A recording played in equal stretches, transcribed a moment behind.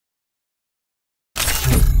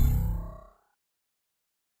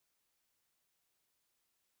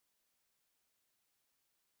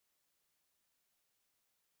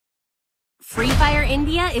Free Fire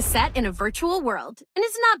India is set in a virtual world and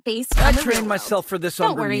is not based on I the real trained world. myself for this on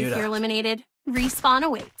Don't worry if Bermuda. you're eliminated. Respawn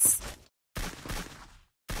awaits.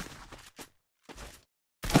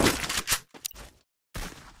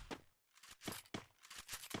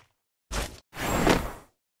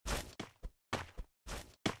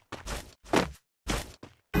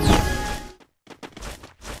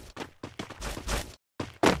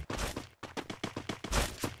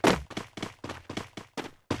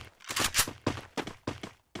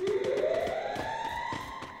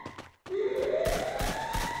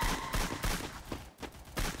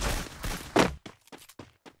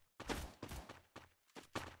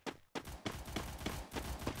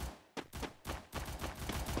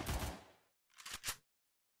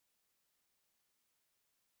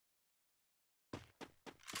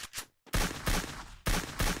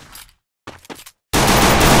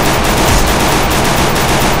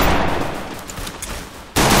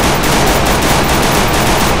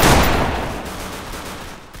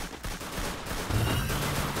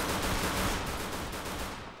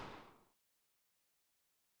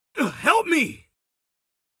 Help me!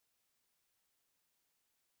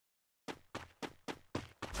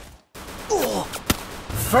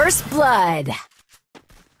 First blood.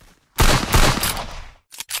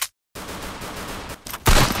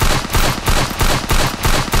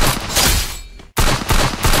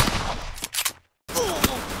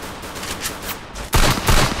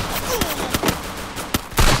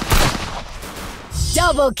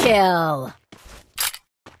 Double kill.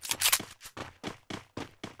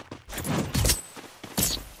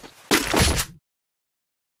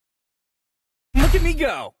 Look at me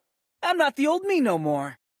go! I'm not the old me no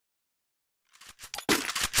more.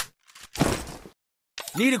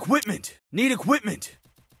 Need equipment! Need equipment!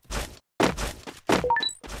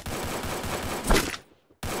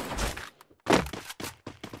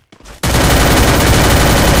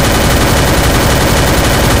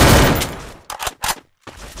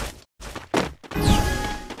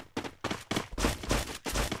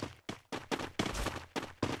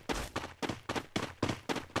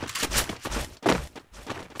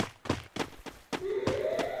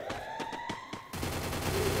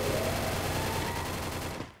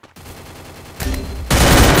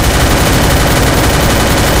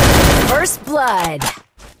 First blood.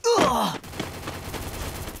 Ugh.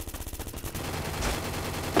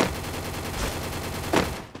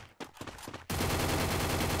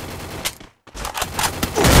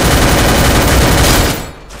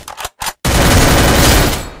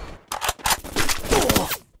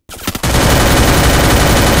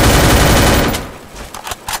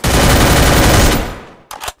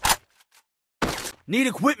 Need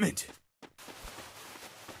equipment!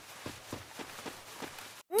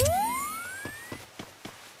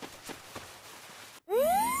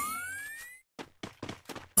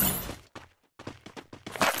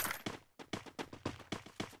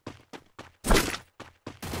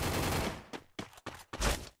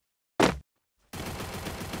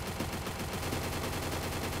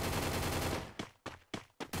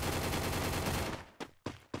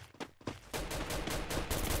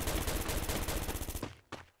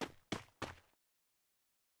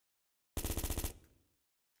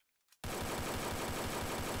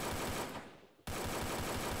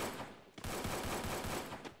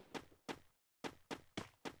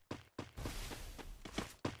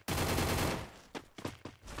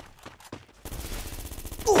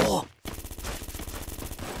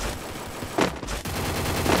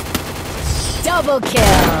 Double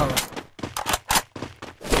kill.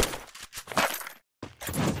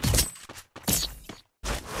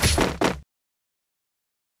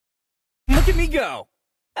 Look at me go!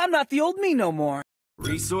 I'm not the old me no more.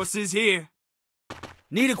 Resources here.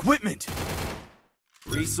 Need equipment!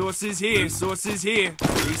 Resources here. Resources here.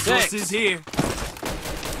 Resources here.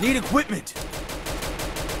 Need equipment!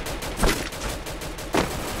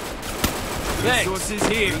 Resources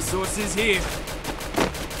here. Resources here.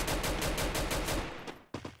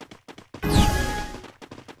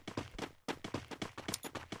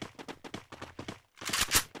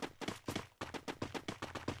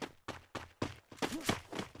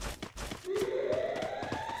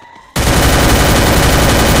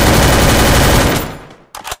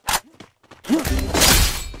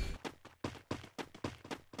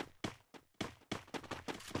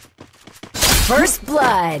 First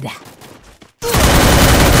blood.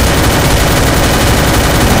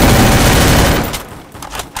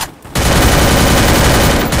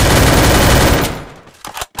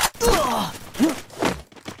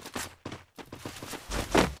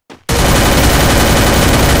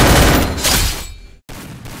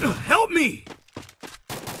 Help me!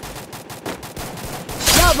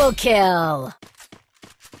 Double kill.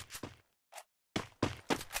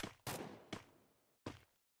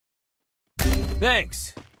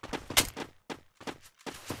 Thanks.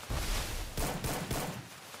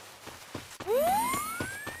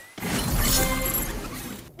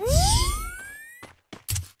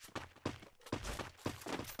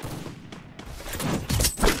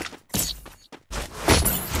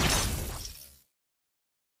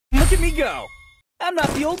 Look at me go. I'm not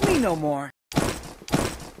the old me no more.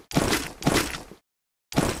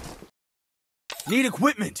 Need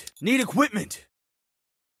equipment. Need equipment.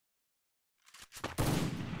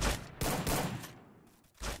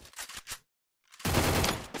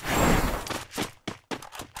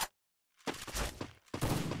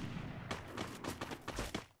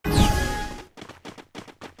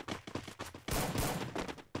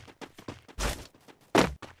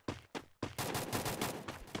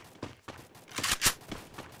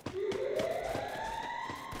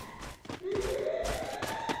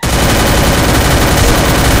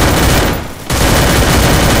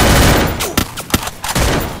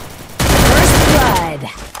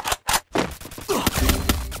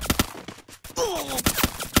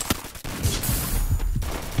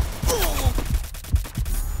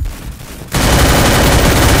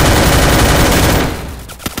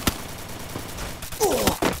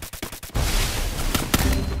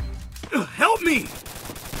 Help me!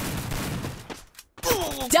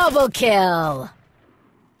 Double kill.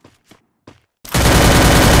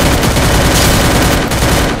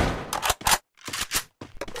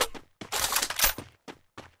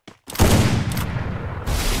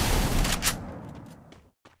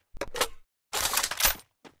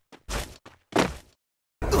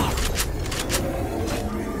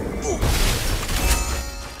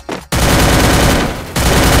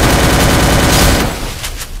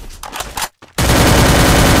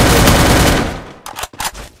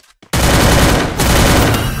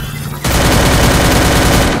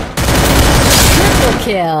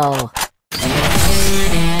 Kill.